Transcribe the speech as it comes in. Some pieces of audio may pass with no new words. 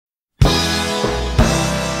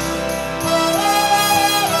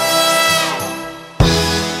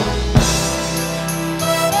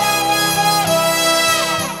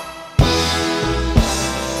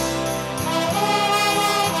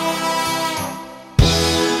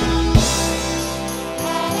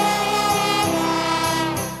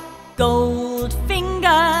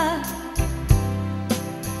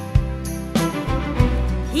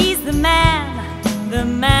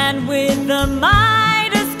a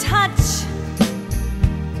Midas touch,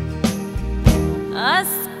 a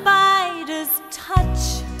spider's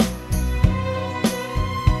touch,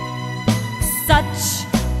 such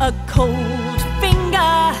a cold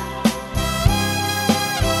finger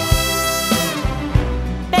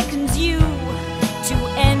beckons you to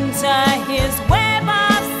enter his web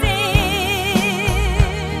of sin.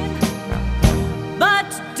 But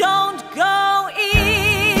don't go in.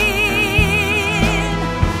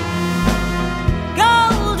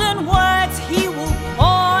 Golden words he will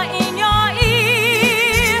pour in your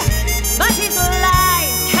ear, but his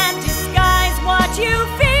lies can't disguise what you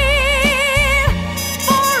fear.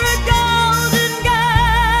 For a golden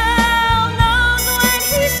girl knows when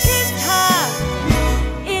he's kissed her,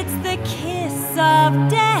 it's the kiss of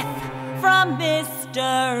death from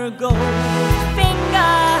Mr.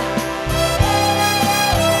 Goldfinger.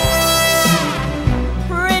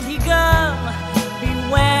 Pretty girl,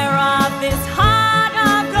 beware of this heart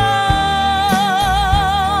of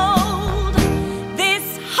gold. This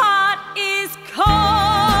heart is cold.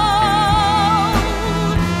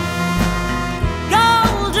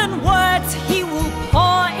 Golden words he will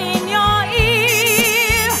pour in your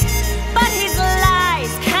ear, but his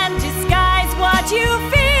lies can't disguise what you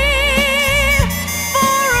fear.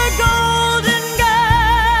 For a golden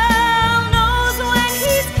girl knows when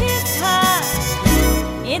he's kissed her,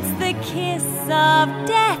 it's the kiss of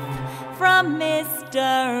death from Mr.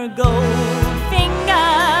 Gold.